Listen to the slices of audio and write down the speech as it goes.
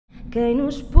quem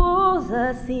nos pôs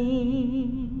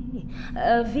assim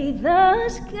a vida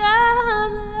escada,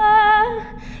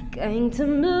 quem te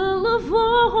me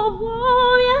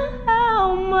levou a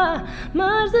alma,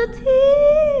 mas de ti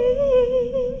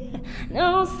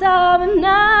não sabe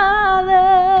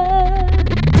nada.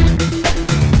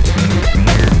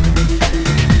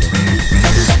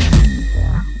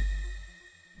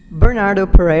 Bernardo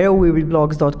Pereira,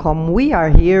 wiwibloggs.com. We are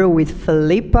here with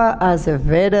Filipa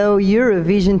Azevedo,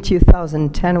 Eurovision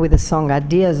 2010 with the song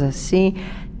Adias Assim.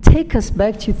 Take us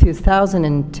back to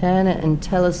 2010 and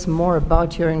tell us more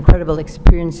about your incredible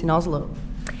experience in Oslo.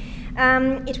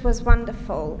 It was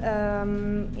wonderful.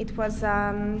 It was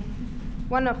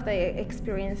one of the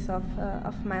experiences of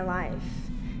my life,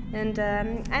 and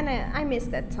I miss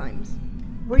that times.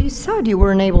 Were you sad you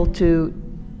weren't able to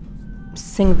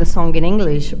sing the song in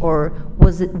English, or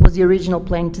was the original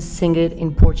plan to sing it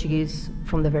in Portuguese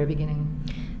from the very beginning?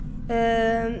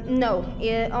 No,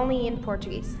 only in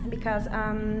Portuguese, because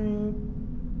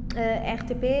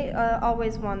RTP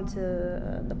always want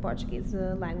the Portuguese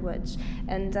language,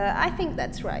 and I think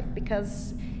that's right,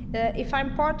 because if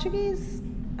I'm Portuguese,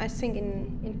 I sing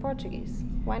in Portuguese.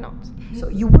 Why not? So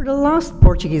you were the last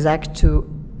Portuguese act to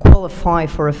qualify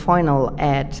for a final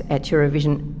at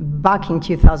Eurovision back in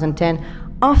 2010.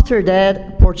 After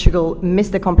that, Portugal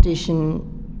missed the competition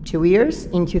 2 years,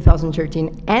 in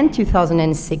 2013 and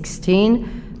 2016,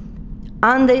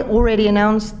 and they already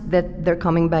announced that they're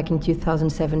coming back in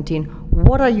 2017.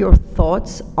 What are your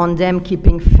thoughts on them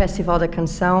keeping Festival da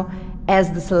Canção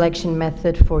as the selection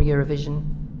method for Eurovision?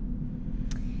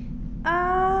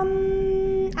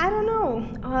 I don't know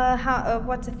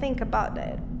what to think about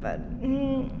it, but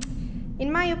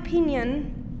in my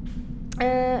opinion,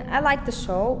 I like the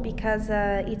show because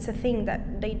it's a thing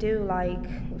that they do like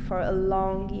for a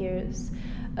long years,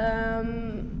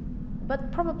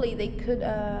 but probably they could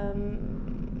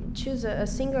choose a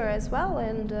singer as well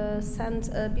and send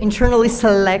a internally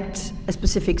select a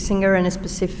specific singer and a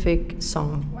specific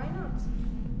song. Why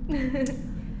not?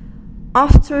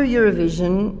 After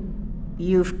Eurovision,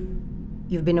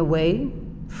 you've been away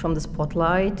from the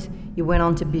spotlight. You went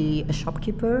on to be a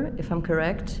shopkeeper, if I'm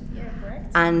correct. Yeah,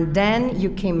 correct. And then you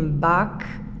came back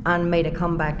and made a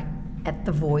comeback at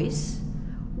The Voice.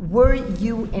 Were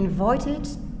you invited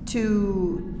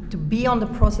to be on the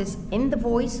process in The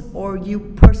Voice, or you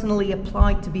personally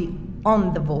applied to be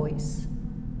on The Voice?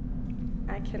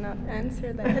 I cannot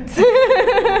answer that.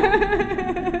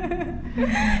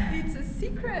 It's a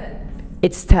secret.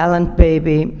 It's talent,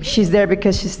 baby. She's there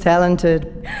because she's talented.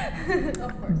 Of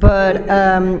course.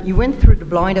 But you went through the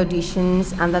blind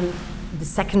auditions and then the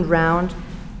second round,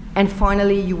 and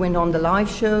finally you went on the live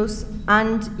shows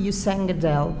and you sang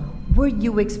Adele. Were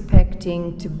you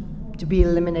expecting to be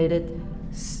eliminated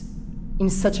in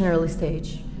such an early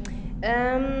stage?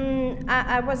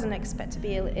 I wasn't expect to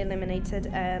be eliminated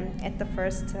at the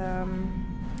first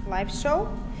live show.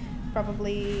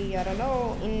 Probably, I don't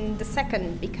know, in the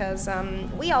second, because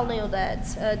we all knew that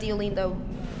Diolinda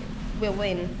will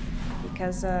win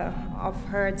because of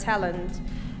her talent.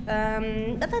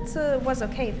 But that was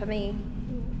okay for me.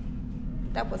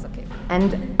 That was okay for me.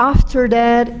 And after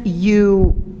that,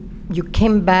 you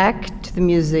came back to the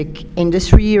music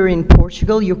industry. You're in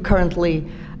Portugal. You currently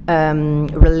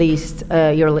released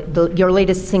your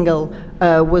leptest single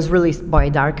was released by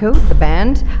Darko, the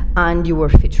band, and you were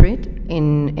featured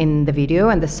in the video,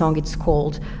 and the song it's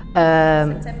called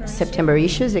September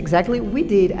Issues. Exactly. We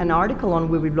did an article on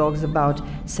wiwibloggs about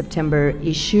September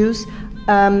Issues.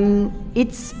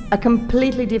 It's a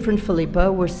completely different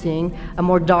Filipa. We're seeing a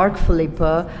more dark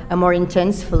Filipa, a more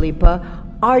intense Filipa.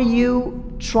 Are you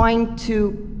trying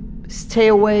to stay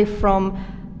away from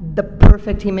the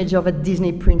perfect image of a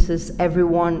Disney princess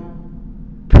everyone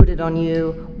put it on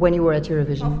you when you were at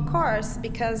Eurovision? Of course,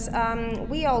 because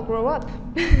we all grow up.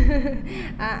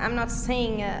 I'm not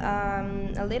saying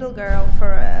a little girl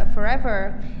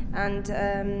forever, and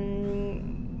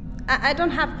I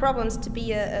don't have problems to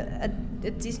be a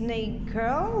Disney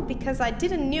girl, because I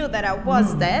didn't knew that I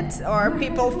was that, or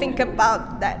people think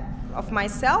about that of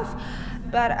myself.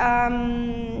 But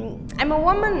I'm a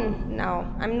woman now.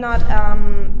 I'm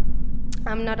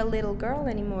not a little girl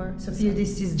anymore. So for you,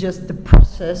 this is just the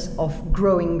process of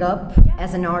growing up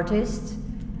as an artist,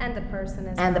 and the person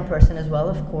as and well. the person as well,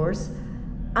 of course.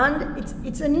 And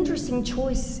it's an interesting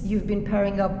choice you've been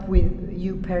pairing up with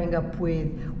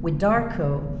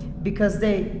Darko, because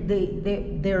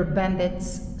they're a band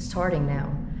that's starting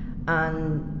now,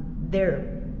 and they're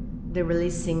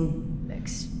releasing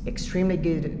extremely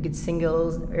good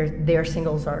singles. Their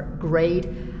singles are great.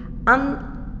 And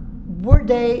were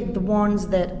they the ones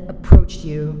that approached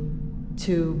you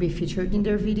to be featured in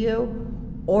their video,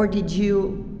 or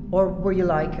were you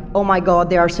like, oh my God,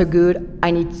 they are so good,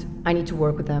 I need to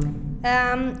work with them?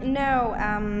 No,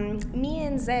 me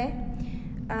and Zé.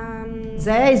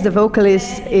 Zé is the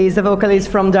vocalist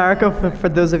from Darko, for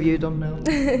those of you who don't know.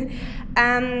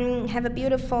 Have a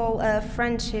beautiful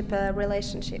friendship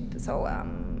relationship. So,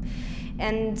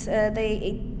 and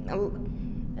they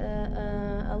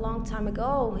a long time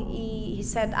ago he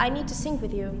said, I need to sing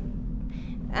with you,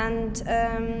 and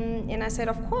I said,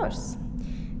 of course.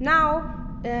 Now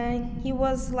he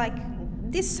was like,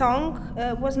 this song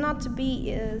was not to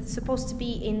be supposed to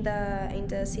be in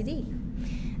the CD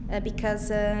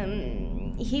because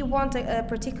he wanted a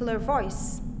particular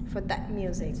voice for that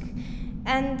music.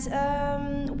 And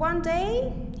one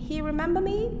day he remembered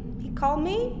me, he called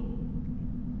me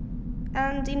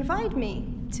and invited me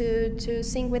to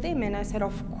sing with him, and I said,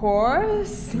 of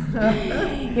course.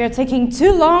 You're taking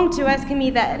too long to ask me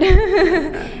that.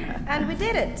 And we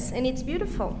did it, and it's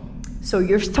beautiful. So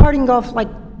you're starting off like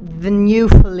the new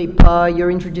Filipa,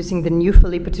 you're introducing the new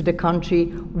Filipa to the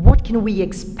country. What can we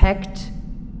expect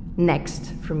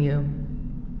next from you?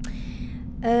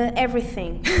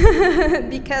 Everything.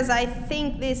 Because I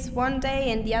think this one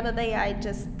day and the other day I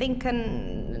just think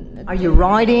and... Are you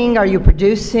writing? Are you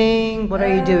producing? What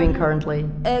are you doing currently?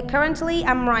 Currently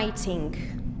I'm writing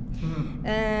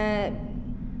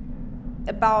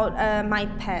about my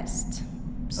past.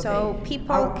 So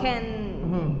people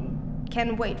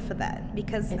can wait for that,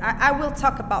 because I will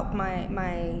talk about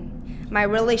my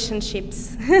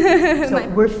relationships. So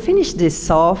we'll finish this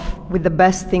off with the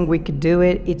best thing we could do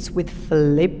it. It's with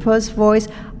Filipa's voice.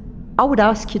 I would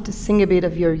ask you to sing a bit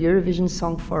of your Eurovision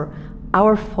song for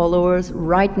our followers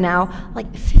right now,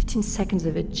 like 15 seconds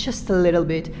of it, just a little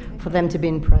bit, for them to be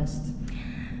impressed.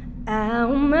 Há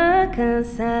uma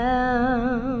canção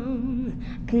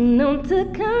que não te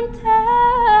cantei,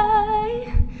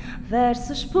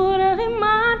 versos por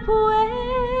arrimar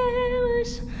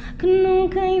poemas que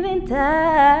nunca inventei.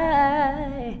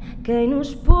 Quem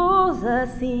nos pôs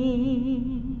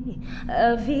assim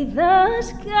a vida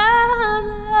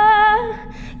escada,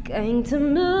 quem te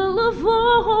me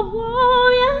levou roubou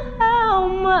minha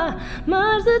alma,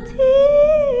 mas de ti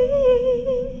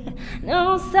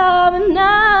não sabe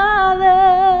nada.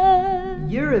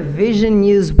 Eurovision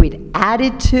news with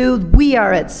attitude. We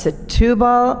are at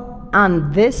Setúbal,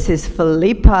 and this is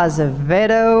Filipa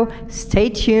Azevedo. Stay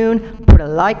tuned, put a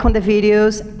like on the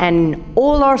videos and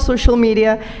all our social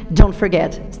media. Don't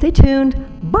forget, stay tuned.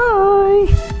 Bye!